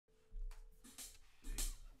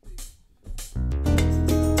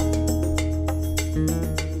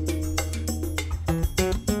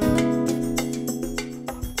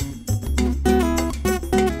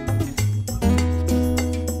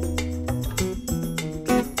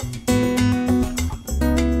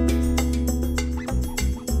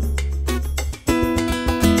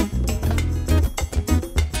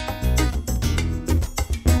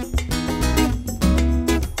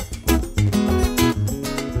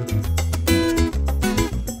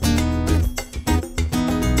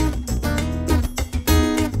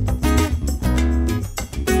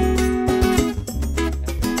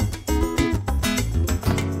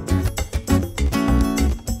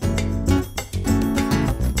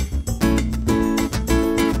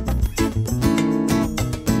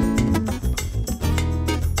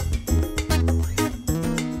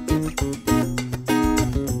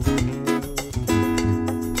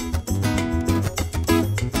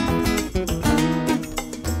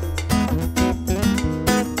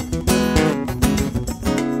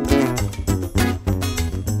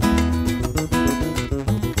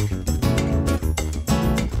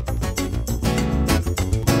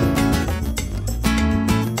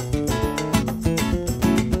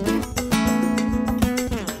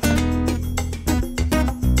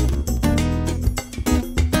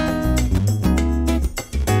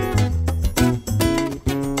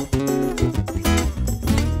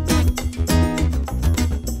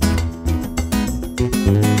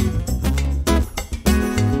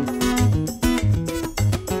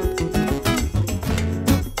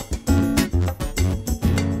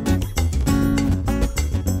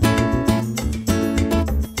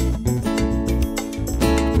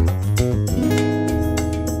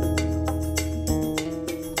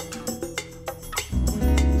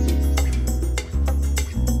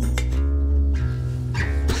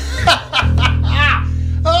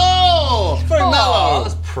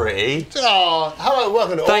pretty. Oh, hello,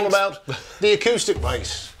 welcome to All About the Acoustic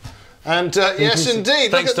Bass. And yes, indeed.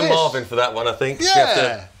 Thanks to this. Marvin for that one, I think.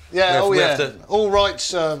 Yeah. All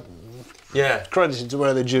rights yeah. credited to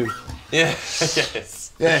where they're due. Yeah, yes.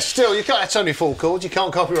 Yeah, still, you can't, that's only 4 chords, you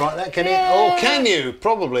can't copyright that, can you? Or can you?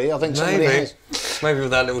 Probably, I think somebody has. Maybe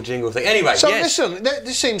with that little jingle thing. Anyway, so listen,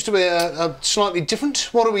 this seems to be a slightly different.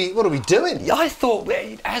 What are we doing? I thought,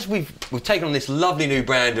 as we've taken on this lovely new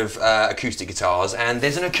brand of acoustic guitars, and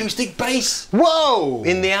there's an acoustic bass. Whoa!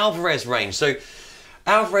 In the Alvarez range. So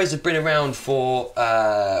Alvarez have been around for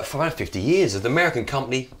around 50 years. It's an American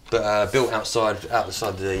company, but built outside of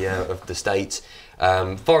the States.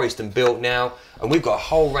 Far Eastern built now, and we've got a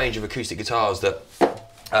whole range of acoustic guitars that,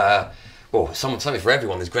 well, something for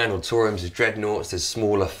everyone. There's Grand Auditoriums, there's Dreadnoughts, there's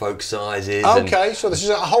smaller folk sizes. Okay, so this is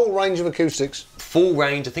a whole range of acoustics. Full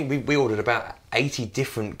range. I think we ordered about 80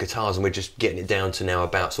 different guitars, and we're just getting it down to now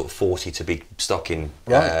about sort of 40 to be stocking,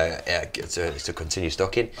 to continue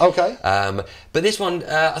stocking. Okay. But this one,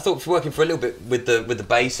 I thought, for working for a little bit with the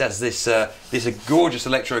bass, as this a gorgeous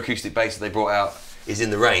electroacoustic bass that they brought out is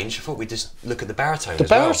in the range. I thought we'd just look at the baritone. The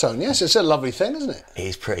baritone, yes, it's a lovely thing, isn't it? It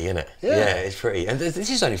is pretty, isn't it? Yeah, it's pretty. And this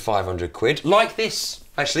is only 500 quid. Like this,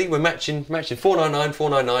 actually, we're matching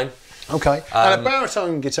 499. Okay. And a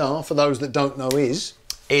baritone guitar, for those that don't know, is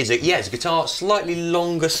it's a guitar slightly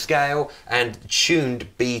longer scale and tuned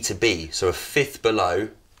B to B, so a fifth below.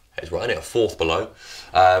 It's right, isn't it? A fourth below.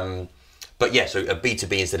 But yeah, so a B to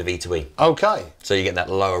B instead of E to E. Okay. So you get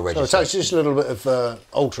that lower register. So it takes just a little bit of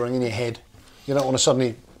altering in your head. You don't want to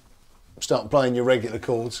suddenly start playing your regular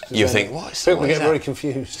chords. You think, what? People get very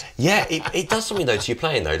confused. Yeah, it does something though to your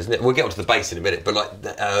playing though, doesn't it? We'll get onto the bass in a minute, but like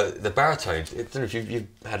the baritone, I don't know if you've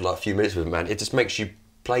had like a few minutes with it, man. It just makes you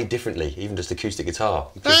play differently, even just acoustic guitar.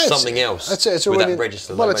 There's something else it's with really, that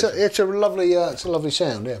register. Well, it's a lovely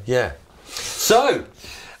sound, yeah. Yeah. So,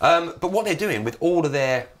 but what they're doing with all of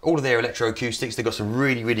their electroacoustics, they've got some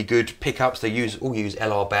really, really good pickups. They all use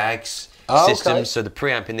LR bags. Systems, okay. So the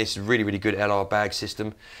preamp in this is really, really good LR bag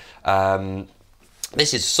system.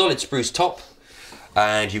 This is solid spruce top,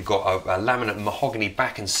 and you've got a laminate mahogany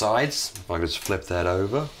back and sides. If I could just flip that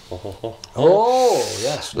over. Oh,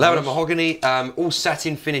 yes. Laminate nice. mahogany, all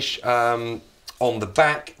satin finish on the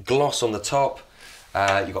back, gloss on the top.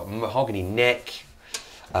 You've got mahogany neck,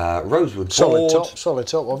 rosewood board. Solid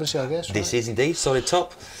top, obviously, I guess. Right? This is indeed solid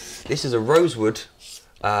top. This is a rosewood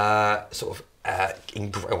sort of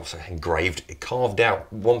engraved, carved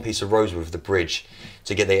out one piece of rosewood for the bridge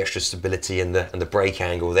to get the extra stability and the break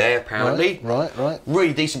angle there, apparently. Right.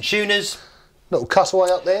 Really decent tuners. Little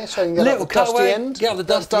cutaway up there so you can get up the dusty end. Get up the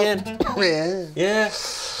dusty end. Yeah.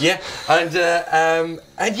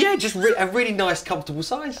 And yeah, just a really nice, comfortable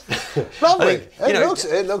size. Lovely.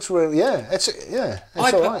 It looks really, yeah. It's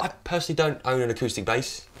all right. I personally don't own an acoustic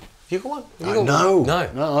bass. Have you got one? No,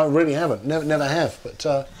 I really haven't. Never have. But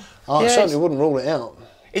I certainly wouldn't rule it out.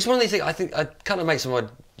 It's one of these things. I think I kind of mates of mine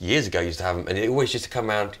years ago used to have them, and it always used to come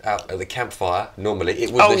out at the campfire. Normally,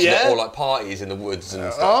 it was or like parties in the woods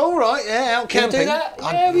and stuff. Oh right, yeah, out camping. Did you do that?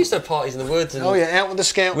 Yeah, we used to have parties in the woods. And out with the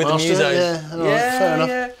scout with master. The musos. Yeah, fair enough.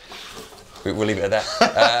 Yeah. We'll leave it at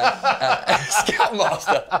that.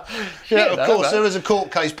 Scoutmaster. Yeah, of course, there is a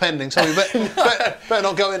court case pending, so we better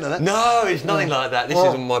not go into that. No, it's nothing like that. This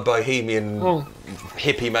is my bohemian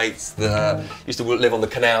hippie mates that used to live on the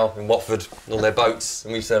canal in Watford on their boats,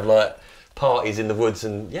 and we used to have like parties in the woods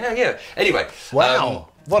and yeah. Anyway. Wow,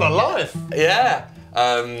 what a life. Yeah.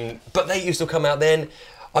 But they used to come out then.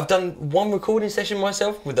 I've done one recording session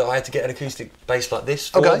myself with that I had to get an acoustic bass like this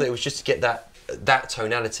for. It was just to get that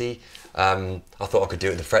tonality. I thought I could do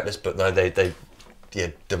it with the fretless, but no, they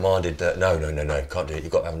demanded that no, can't do it.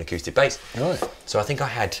 You've got to have an acoustic bass. Right. So I think a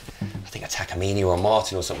Takamine or a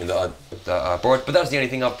Martin or something that I borrowed, but that was the only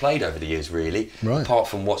thing I've played over the years, really. Right. Apart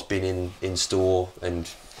from what's been in store and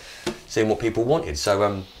seeing what people wanted.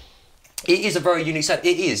 So it is a very unique sound.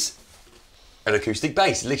 It is an acoustic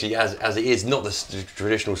bass, literally as it is, not the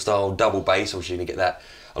traditional style double bass, or you're going to get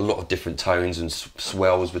a lot of different tones and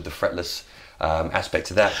swells with the fretless aspect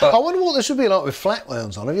to that. But I wonder what this would be like with flat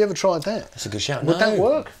wounds on. Have you ever tried that? That's a good shout. Would that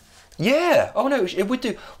work? Yeah. Oh no, it would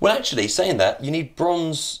do. Well, actually, saying that, you need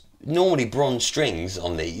normally bronze strings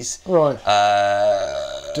on these. Right.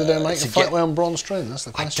 Do they make a flat wound bronze string? That's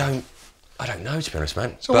the question. I don't know, to be honest,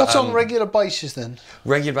 man. So what's on regular basses then?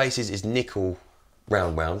 Regular basses is nickel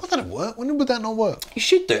round wound. Well, that'd work. When would that not work? You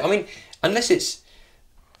should do. I mean, unless it's...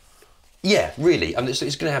 Yeah, really. I mean, it's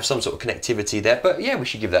going to have some sort of connectivity there. But yeah, we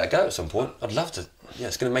should give that a go at some point. I'd love to. Yeah,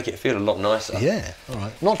 it's going to make it feel a lot nicer. Yeah, all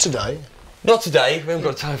right. Not today. Not today. We haven't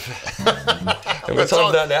got time for. Haven't got time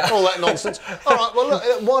for that now. All that nonsense. All right. Well, look.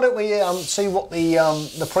 Why don't we see what the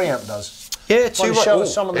preamp does? Yeah, show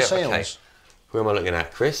us some of the sounds. Okay. Who am I looking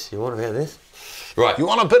at, Chris? You want a bit of this? Right. You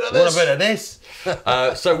want a bit of this? Want a bit of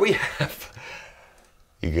this? So we have.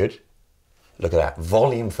 You good? Look at that.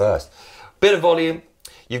 Volume first. Bit of volume.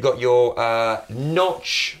 You've got your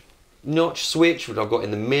notch switch, which I've got in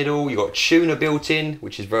the middle. You've got tuner built in,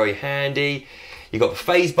 which is very handy. You've got the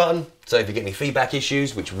phase button, so if you get any feedback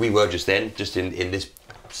issues, which we were just in this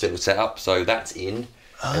little setup, so that's in.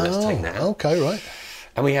 And let's take that out. Okay, right.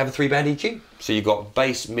 And we have a 3-band EQ. So you've got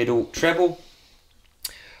bass, middle, treble.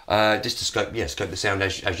 Just to scope the sound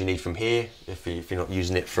as you need from here, if you're not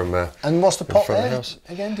using it from. And what's the pot from there? The house.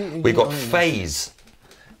 Again, We've got phase.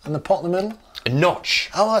 And the pot in the middle? A notch.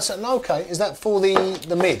 Oh, that's okay. Is that for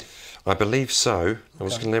the mid? I believe so. I'm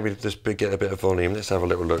just going to let me just get a bit of volume. Let's have a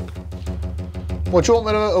little look. Well, do you want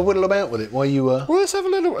me to whittle about with it while you... Well, let's have a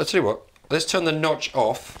little... I'll tell you what. Let's turn the notch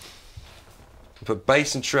off. Put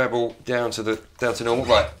bass and treble down to normal.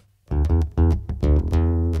 Right.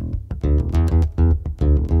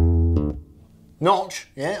 Notch,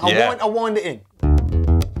 yeah? I'll wind it in.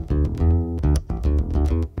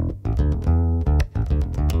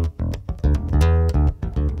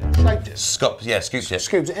 Shaped it. Scoops it.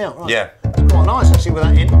 Scoops it out, right. Yeah. It's quite nice actually with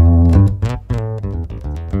that in.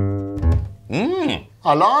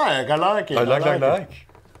 I like it. I like.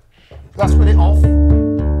 That's with it off.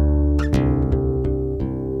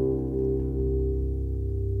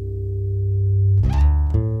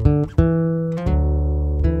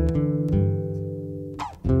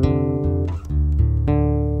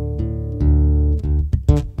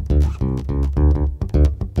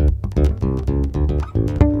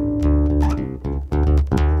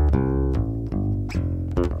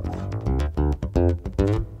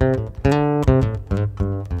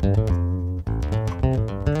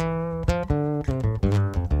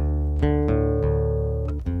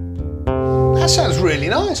 Sounds really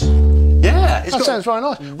nice. Yeah, that sounds very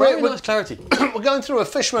nice. Very nice clarity. We're going through a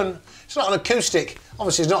Fishman. It's not an acoustic.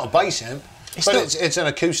 Obviously, it's not a bass amp, it's an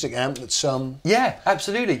acoustic amp that's yeah,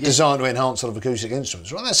 absolutely designed to enhance sort of acoustic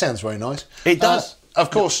instruments. Right, that sounds very nice. It does. Of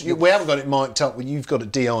course, we haven't got it mic'd up. You've got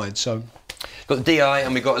it DI'd, so got the DI,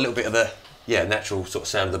 and we've got a little bit of the natural sort of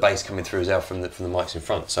sound of the bass coming through as well from the mics in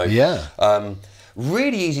front. So yeah,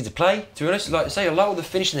 really easy to play. To be honest, like I say, a lot of the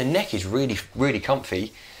finish in the neck is really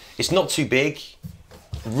comfy. It's not too big,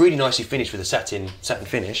 really nicely finished with a satin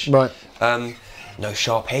finish. Right. No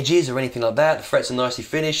sharp edges or anything like that. The frets are nicely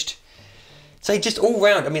finished. So just all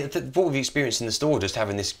round, I mean, what we've experienced in the store, just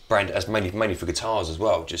having this brand as mainly for guitars as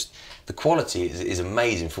well, just the quality is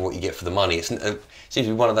amazing for what you get for the money. It seems to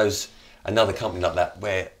be one of those, another company like that,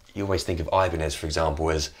 where you always think of Ibanez, for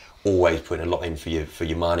example, as always putting a lot in for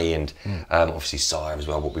your money, and obviously Sire as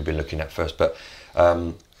well, what we've been looking at first. But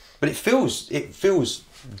it feels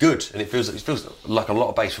good, and it feels like a lot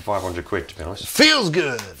of bass for 500 quid, to be honest. Feels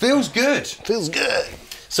good. Feels good. Feels good.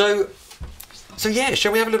 So yeah,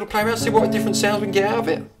 shall we have a little play around, see what different sounds we can get out of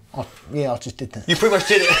it? Yeah, I just did that. You pretty much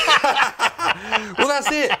did it. Well,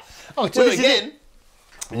 that's it. I'll do it again.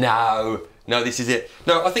 No, this is it.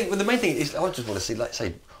 No, I think the main thing is, I just want to see, like,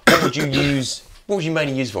 say, what would you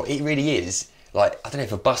mainly use for? It really is, like, I don't know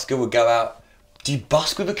if a busker would go out. Do you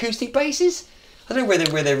busk with acoustic basses? I don't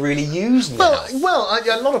know where they're really used now. Well,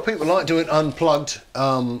 a lot of people like doing unplugged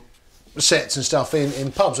sets and stuff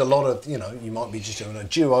in pubs. A lot of, you might be just doing a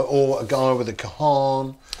duo or a guy with a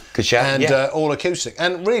cajon. Good shout, and all acoustic.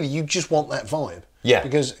 And really, you just want that vibe. Yeah.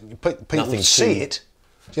 Because people would see it.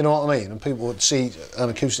 Do you know what I mean? And people would see an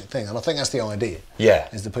acoustic thing. And I think that's the idea. Yeah.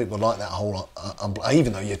 Is that people like that whole,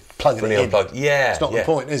 even though you're plugging it in. Unplugged. Yeah. It's not the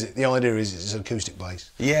point, is it? The idea is it's an acoustic bass.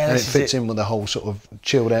 Yeah. And it fits in with the whole sort of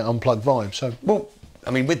chilled out, unplugged vibe. So. Well,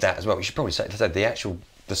 I mean, with that as well, we should probably say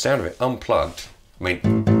the sound of it unplugged. I mean,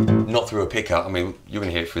 not through a pickup. I mean, you're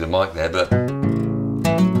going to hear it through the mic there, but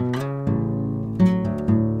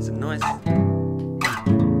it's a nice. Yeah.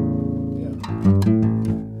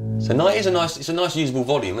 It's a nice usable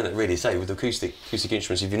volume, isn't it? Really, say with acoustic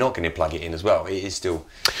instruments, if you're not going to plug it in as well, it is still.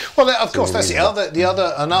 Well, of course, that's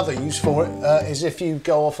another use for it is if you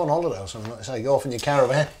go off on holiday or something. Like say, go off in your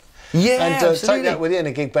caravan. Yeah, and take that with you in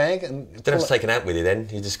a gig bag, and you don't have to take it out with you. Then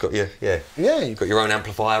you just got you've got your own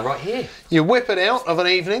amplifier right here. You whip it out of an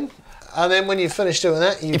evening, and then when you finish doing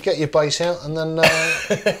that, you get your bass out, and then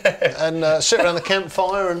sit around the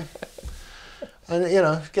campfire and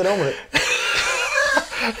get on with it.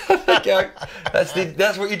 There you go.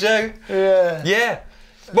 That's what you do. Yeah. Yeah.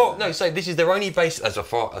 Well, no. So this is their only bass, as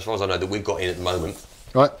far as I know, that we've got in at the moment.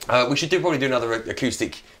 Right. We should probably do another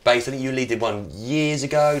acoustic bass. I think you only did one years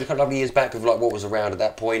ago, a couple of years back, of like what was around at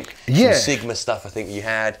that point. Yeah. Some Sigma stuff I think you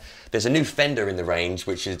had. There's a new Fender in the range,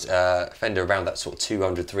 which is Fender around that sort of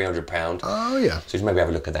 200, 300 pound. Oh yeah. So maybe have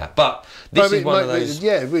a look at that. But this is one of those.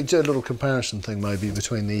 Yeah, we do a little comparison thing maybe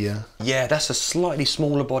between the. Yeah, that's a slightly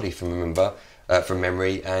smaller body from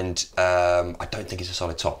memory, and I don't think it's a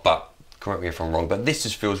solid top, but correct me if I'm wrong. But this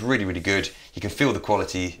just feels really, really good. You can feel the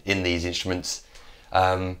quality in these instruments,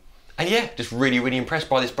 and yeah, just really, really impressed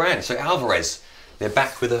by this brand. So Alvarez, they're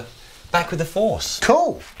back with a force.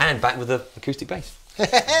 Cool. And back with the acoustic bass.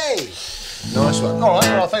 Hey, nice one. All right,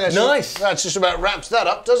 well, I think that's just about wraps that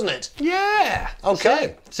up, doesn't it? Yeah.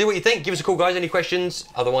 Okay. So, see what you think. Give us a call, guys. Any questions?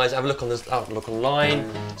 Otherwise, have a look online.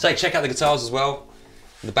 Say, check out the guitars as well.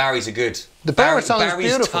 The Barrys are good. The Baritone's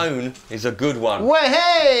Barry's beautiful. tone is a good one. Well,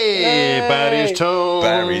 hey, Barry's tone.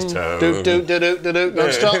 Barry's tone. Do do do do do do.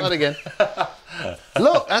 Let's start that again.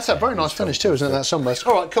 Look, that's a very nice finish too, isn't it? That sun bass.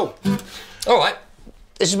 All right, cool. All right.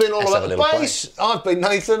 This has been all Let's about have a the little bass. I've been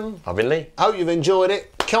Nathan. I've been Lee. Hope you've enjoyed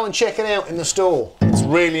it. Come and check it out in the store. It's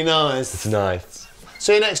really nice. It's nice.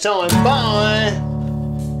 See you next time. Bye.